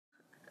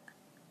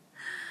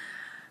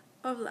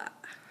Hola.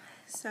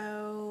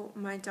 So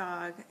my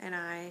dog and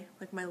I,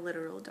 like my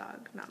literal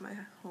dog, not my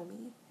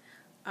homie,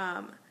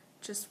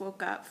 just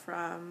woke up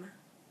from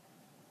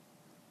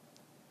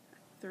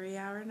a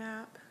 3-hour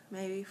nap,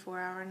 maybe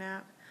 4-hour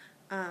nap.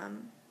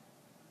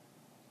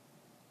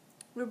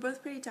 We were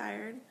both pretty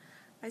tired.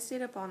 I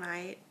stayed up all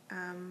night,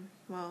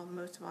 well,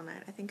 most of all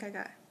night. I think I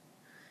got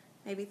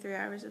maybe 3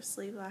 hours of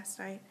sleep last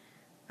night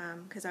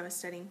because I was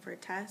studying for a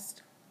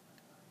test.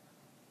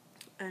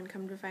 And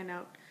come to find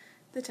out,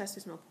 the test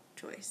was multiple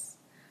choice.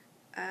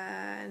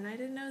 And I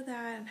didn't know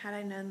that, and had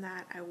I known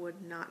that, I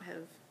would not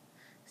have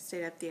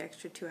stayed up the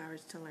extra 2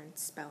 hours to learn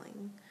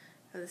spelling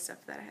of the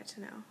stuff that I had to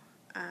know.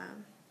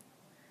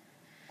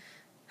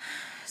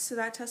 So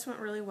that test went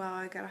really well.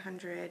 I got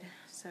 100,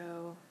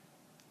 so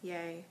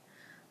yay.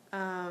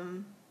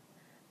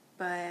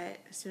 But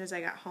as soon as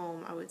I got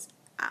home, I was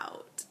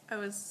out. I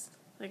was,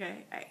 like,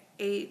 I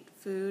ate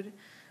food.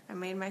 I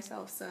made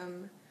myself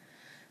some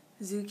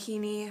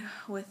zucchini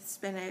with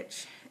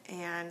spinach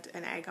and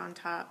an egg on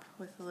top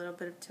with a little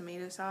bit of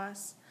tomato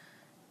sauce.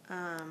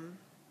 It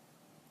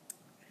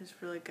was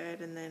really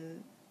good, and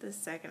then the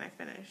second I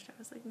finished, I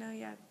was like, no,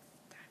 yeah,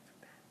 it's time for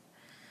bed.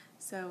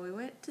 So we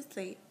went to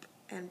sleep,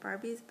 and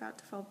Barbie's about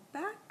to fall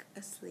back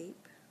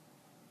asleep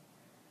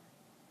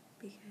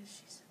because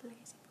she's a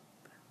lazy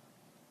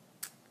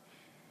poop.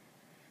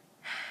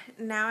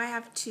 Now I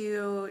have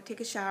to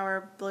take a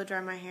shower, blow dry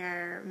my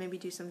hair, maybe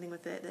do something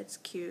with it that's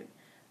cute,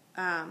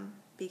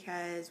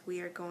 because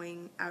we are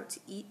going out to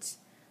eat,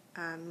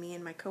 me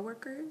and my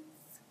coworkers.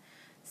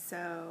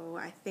 So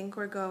I think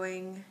we're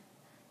going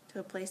to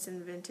a place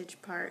in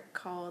Vintage Park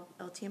called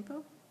El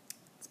Tiempo.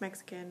 It's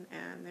Mexican,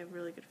 and they have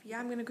really good food. Yeah,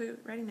 I'm going to go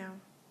ready now.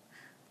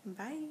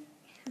 Bye.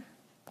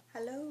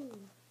 Hello.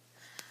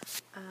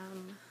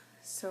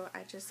 So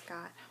I just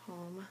got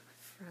home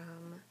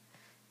from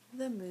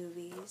the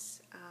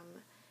movies.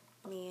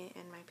 Me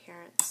and my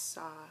parents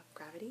saw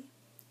Gravity,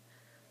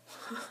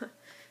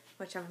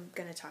 which I'm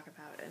going to talk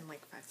about in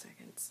like 5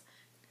 seconds.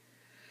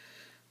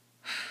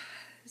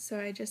 So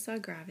I just saw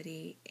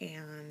Gravity,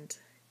 and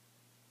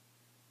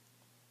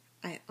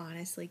I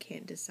honestly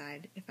can't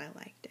decide if I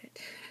liked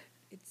it.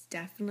 It's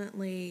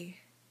definitely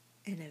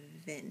an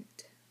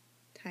event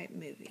type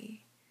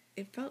movie.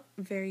 It felt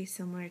very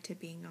similar to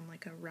being on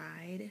like a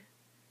ride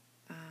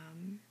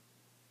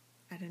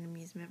at an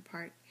amusement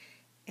park,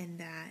 in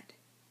that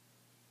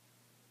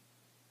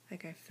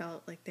like I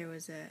felt like there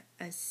was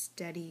a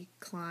steady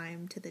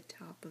climb to the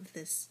top of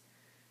this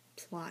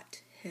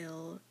plot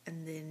hill,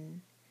 and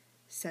then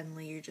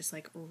suddenly you're just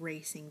like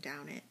racing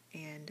down it,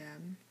 and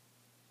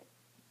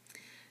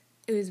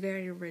it was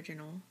very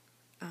original.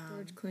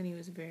 George Clooney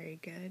was very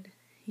good.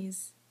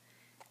 He's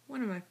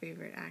one of my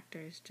favorite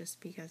actors, just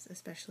because,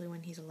 especially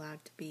when he's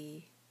allowed to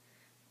be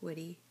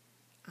witty,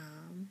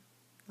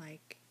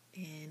 like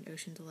in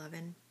Ocean's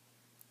 11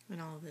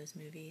 and all of those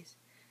movies.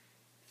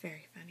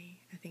 Very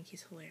funny. I think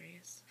he's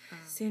hilarious.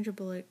 Sandra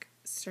Bullock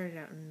started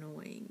out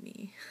annoying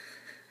me.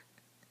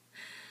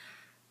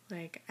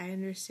 Like, I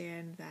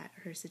understand that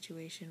her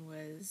situation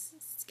was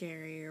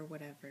scary or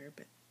whatever,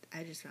 but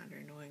I just found her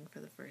annoying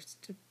for the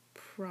first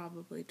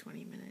probably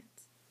 20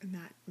 minutes. And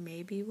that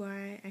may be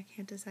why I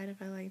can't decide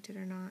if I liked it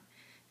or not,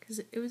 because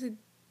it was a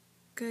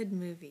good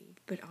movie.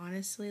 But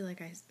honestly,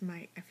 like, I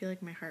feel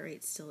like my heart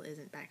rate still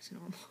isn't back to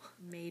normal.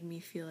 It made me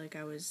feel like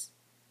I was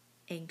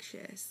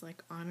anxious,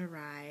 like on a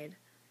ride,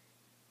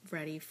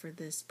 ready for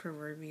this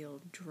proverbial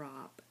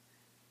drop.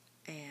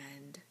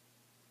 And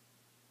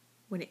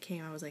when it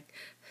came, I was like,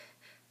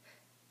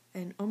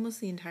 and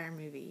almost the entire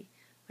movie,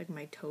 like,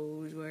 my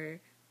toes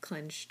were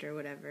clenched or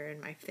whatever,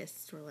 and my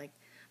fists were like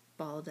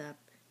balled up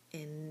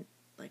in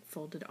like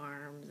folded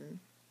arms, and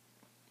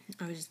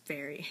I was just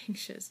very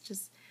anxious.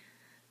 Just,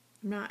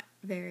 I'm not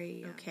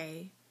very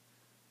okay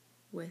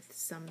with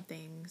some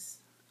things,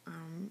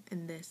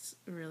 and this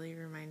really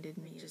reminded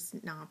me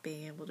just not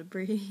being able to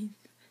breathe.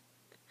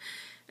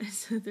 And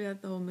so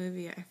throughout the whole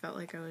movie, I felt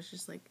like I was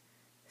just like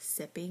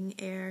sipping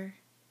air,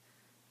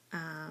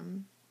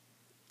 and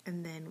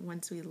then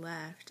once we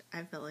left,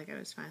 I felt like I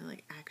was finally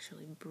like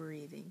actually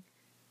breathing.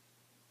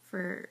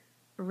 For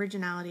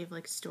originality of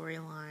like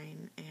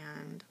storyline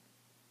and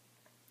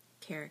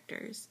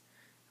characters,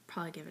 I'd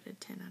probably give it a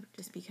 10 out of,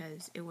 just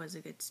because it was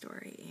a good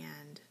story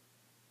and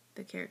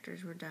the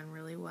characters were done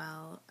really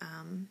well.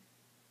 And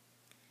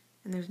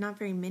there's not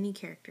very many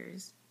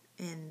characters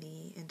in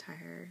the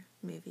entire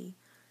movie,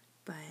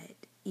 but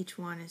each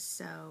one is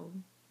so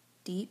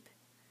deep,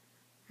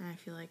 and I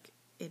feel like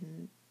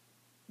in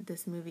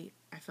this movie,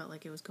 I felt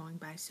like it was going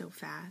by so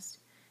fast,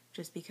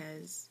 just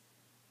because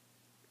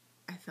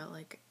I felt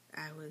like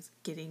I was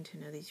getting to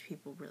know these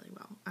people really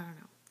well. I don't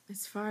know.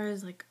 As far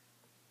as like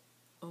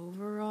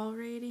overall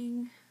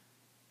rating,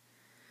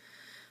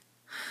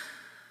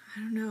 I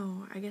don't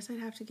know. I guess I'd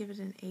have to give it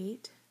an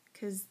 8,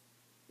 because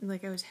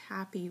like I was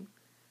happy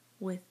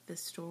with the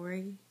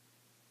story,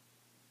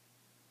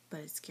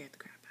 but it scared the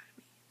crap out of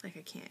me. Like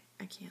I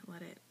can't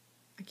let it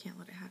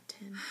have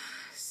 10.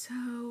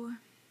 So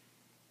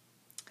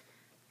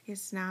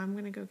Yes, now I'm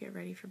gonna go get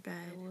ready for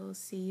bed. We'll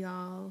see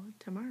y'all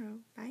tomorrow.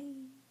 Bye.